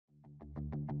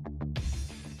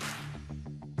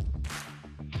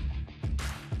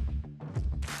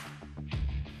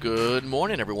Good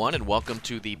morning, everyone, and welcome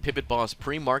to the PivotBoss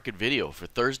pre-market video for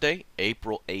Thursday,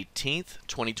 April 18th,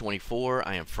 2024.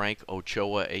 I am Frank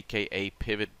Ochoa, aka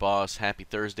PivotBoss. Happy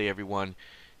Thursday, everyone.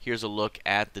 Here's a look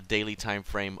at the daily time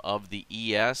frame of the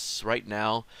ES. Right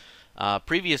now,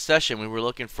 previous session, we were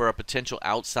looking for a potential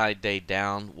outside day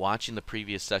down, watching the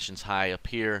previous session's high up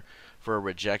here for a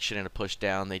rejection and a push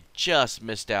down. They just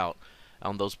missed out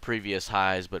on those previous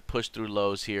highs, but pushed through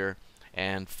lows here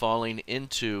and falling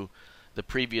into the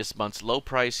previous month's low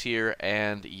price here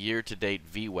and year-to-date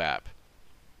VWAP.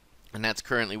 And that's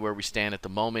currently where we stand at the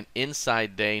moment.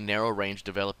 Inside day, narrow range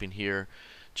developing here.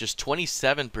 Just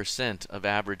 27% of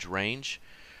average range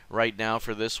right now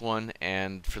for this one.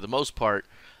 And for the most part,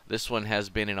 this one has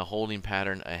been in a holding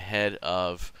pattern ahead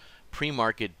of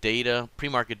pre-market data.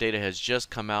 Pre-market data has just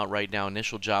come out right now.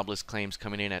 Initial jobless claims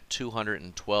coming in at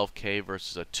 212K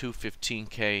versus a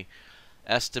 215K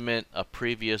estimate. A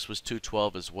previous was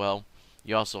 212 as well.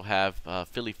 You also have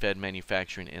Philly Fed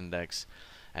Manufacturing Index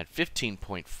at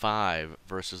 15.5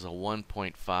 versus a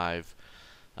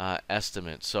 1.5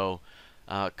 estimate. So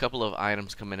a couple of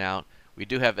items coming out. We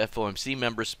do have FOMC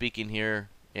members speaking here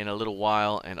in a little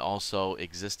while, and also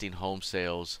existing home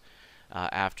sales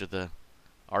after the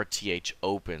RTH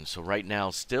open. So right now,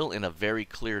 still in a very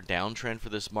clear downtrend for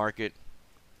this market.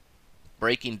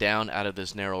 Breaking down out of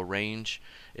this narrow range,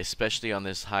 especially on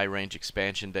this high range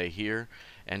expansion day here,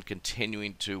 and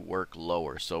continuing to work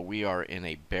lower. So we are in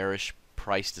a bearish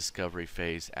price discovery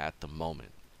phase at the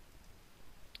moment.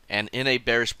 And in a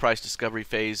bearish price discovery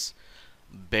phase,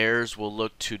 bears will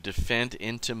look to defend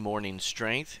into morning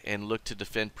strength and look to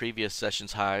defend previous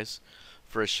sessions highs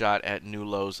for a shot at new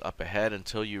lows up ahead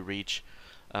until you reach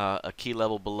a key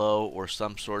level below or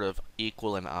some sort of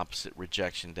equal and opposite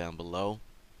rejection down below.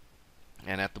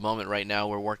 And at the moment right now,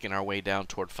 we're working our way down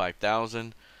toward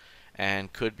 5,000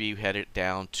 and could be headed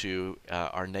down to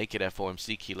our naked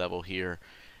FOMC key level here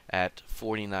at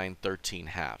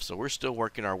 49.13.5. So we're still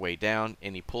working our way down.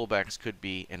 Any pullbacks could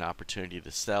be an opportunity to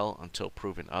sell until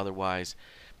proven otherwise.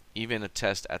 Even a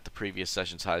test at the previous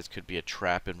session's highs could be a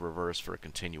trap in reverse for a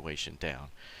continuation down.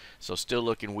 So still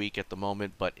looking weak at the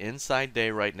moment, but inside day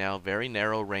right now, very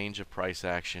narrow range of price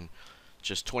action.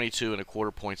 Just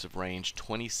 22.25 points of range,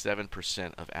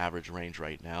 27% of average range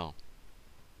right now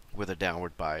with a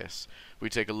downward bias. We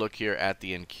take a look here at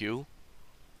the NQ.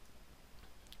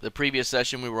 The previous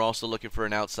session we were also looking for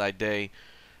an outside day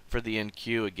for the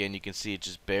NQ. Again, you can see it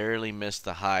just barely missed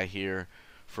the high here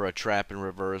for a trap in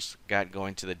reverse, got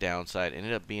going to the downside,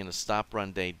 ended up being a stop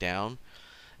run day down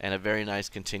and a very nice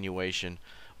continuation.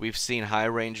 We've seen high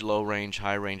range, low range,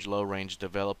 high range, low range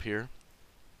develop here,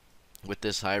 with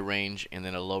this high range and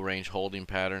then a low range holding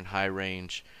pattern, high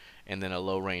range and then a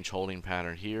low range holding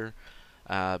pattern here,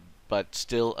 but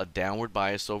still a downward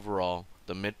bias overall.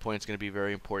 The midpoint is going to be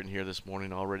very important here this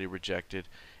morning, already rejected,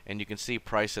 and you can see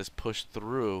price has pushed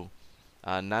through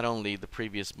not only the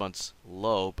previous month's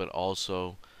low but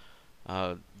also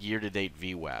year-to-date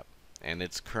VWAP, and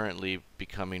it's currently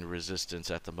becoming resistance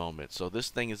at the moment. So this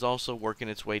thing is also working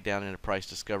its way down in a price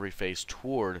discovery phase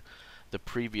toward the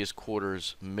previous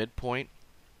quarter's midpoint,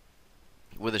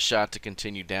 with a shot to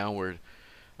continue downward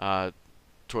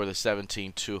toward the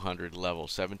 17,200 level.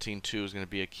 17,200 is going to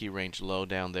be a key range low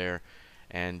down there,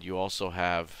 and you also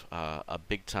have a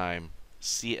big time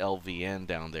CLVN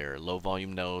down there, low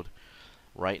volume node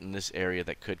right in this area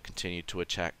that could continue to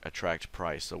attract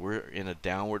price. So we're in a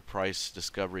downward price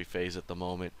discovery phase at the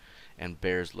moment, and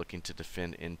bears looking to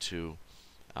defend into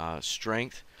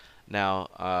strength.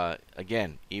 Now,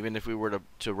 again, even if we were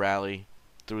to rally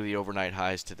through the overnight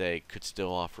highs today, could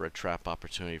still offer a trap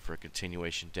opportunity for a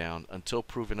continuation down until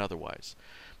proven otherwise.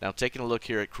 Now, taking a look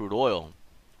here at crude oil,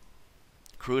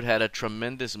 crude had a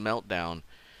tremendous meltdown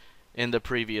in the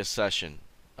previous session.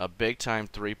 A big time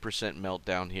 3%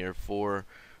 meltdown here for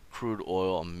crude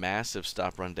oil, a massive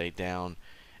stop run day down,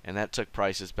 and that took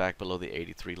prices back below the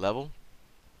 83 level.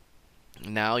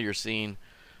 Now you're seeing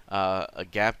a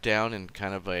gap down and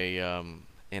kind of an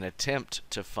attempt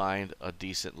to find a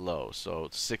decent low. So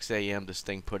 6 a.m. this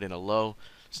thing put in a low.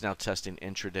 It's now testing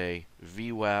intraday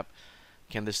VWAP.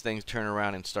 Can this thing turn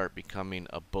around and start becoming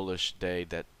a bullish day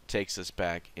that takes us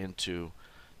back into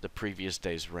the previous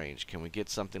day's range? Can we get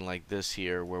something like this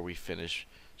here where we finish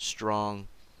strong,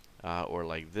 or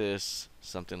like this,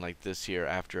 something like this here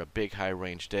after a big high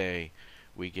range day,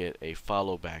 we get a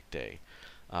follow back day.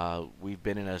 We've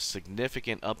been in a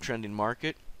significant uptrending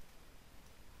market.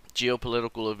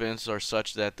 Geopolitical events are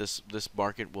such that this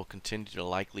market will continue to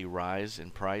likely rise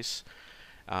in price,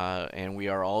 and we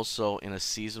are also in a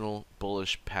seasonal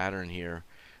bullish pattern here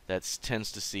that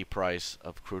tends to see price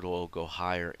of crude oil go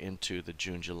higher into the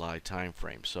June-July time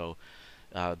frame. So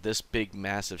this big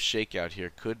massive shakeout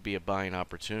here could be a buying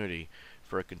opportunity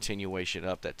for a continuation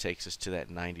up that takes us to that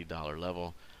 $90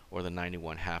 level, or the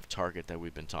 91.5 target that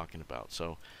we've been talking about.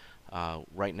 So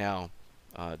right now,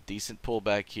 decent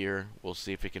pullback here. We'll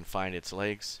see if it can find its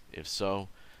legs. If so,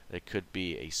 it could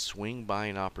be a swing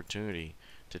buying opportunity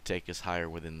to take us higher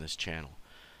within this channel.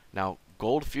 Now,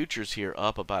 gold futures here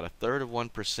up about 1/3 of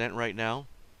 1% right now.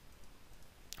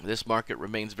 This market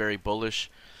remains very bullish.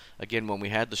 Again, when we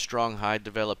had the strong high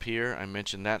develop here, I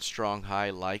mentioned that strong high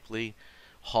likely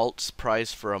halts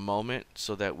price for a moment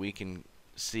so that we can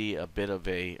see a bit of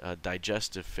a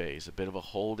digestive phase, a bit of a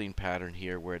holding pattern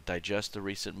here where it digests the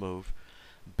recent move,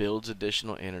 builds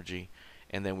additional energy,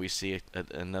 and then we see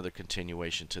another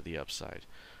continuation to the upside.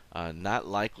 Not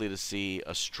likely to see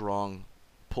a strong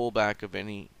pullback of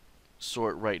any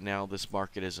sort right now. This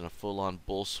market is in a full-on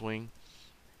bull swing.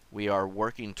 We are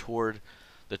working toward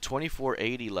the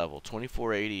 2480 level.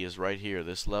 2480 is right here,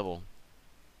 this level,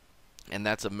 and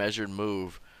that's a measured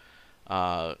move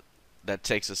that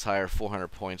takes us higher 400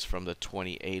 points from the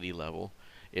 2080 level.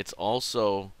 It's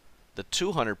also the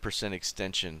 200%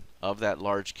 extension of that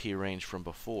large key range from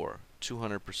before.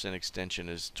 200% extension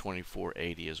is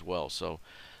 2480 as well. So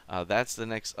that's the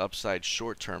next upside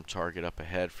short-term target up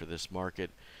ahead for this market.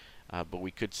 But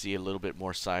we could see a little bit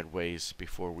more sideways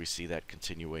before we see that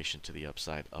continuation to the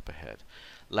upside up ahead.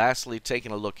 Lastly,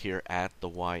 taking a look here at the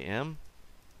YM.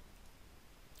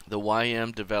 The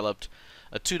YM developed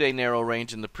a 2-day narrow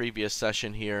range in the previous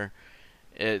session here.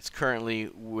 It's currently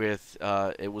with,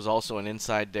 it was also an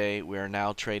inside day. We are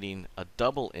now trading a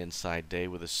double inside day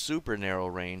with a super narrow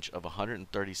range of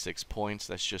 136 points.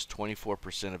 That's just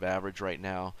 24% of average right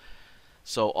now.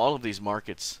 So all of these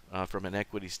markets from an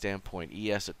equity standpoint,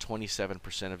 ES at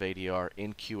 27% of ADR,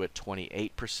 NQ at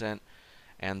 28%,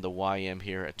 and the YM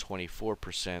here at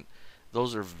 24%.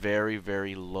 Those are very,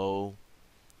 very low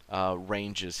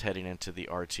ranges heading into the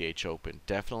RTH Open.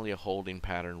 Definitely a holding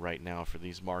pattern right now for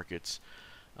these markets.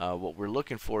 What we're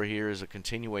looking for here is a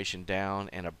continuation down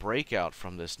and a breakout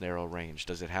from this narrow range.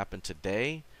 Does it happen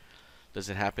today? Does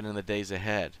it happen in the days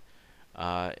ahead?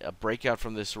 A breakout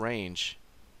from this range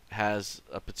has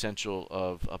a potential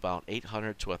of about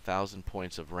 800 to 1,000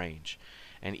 points of range.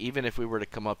 And even if we were to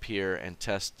come up here and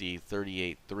test the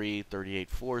 38.3,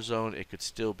 38.4 zone, it could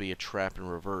still be a trap in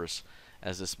reverse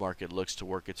as this market looks to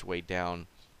work its way down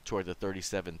toward the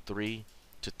 37.3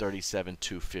 to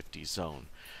 37.250 zone.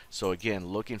 So again,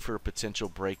 looking for a potential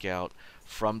breakout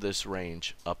from this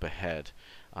range up ahead.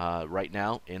 Right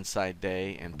now, inside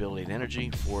day and building energy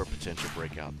for a potential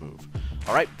breakout move.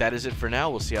 All right, that is it for now.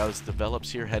 We'll see how this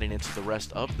develops here heading into the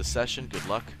rest of the session. Good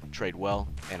luck, trade well,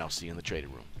 and I'll see you in the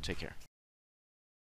trading room. Take care.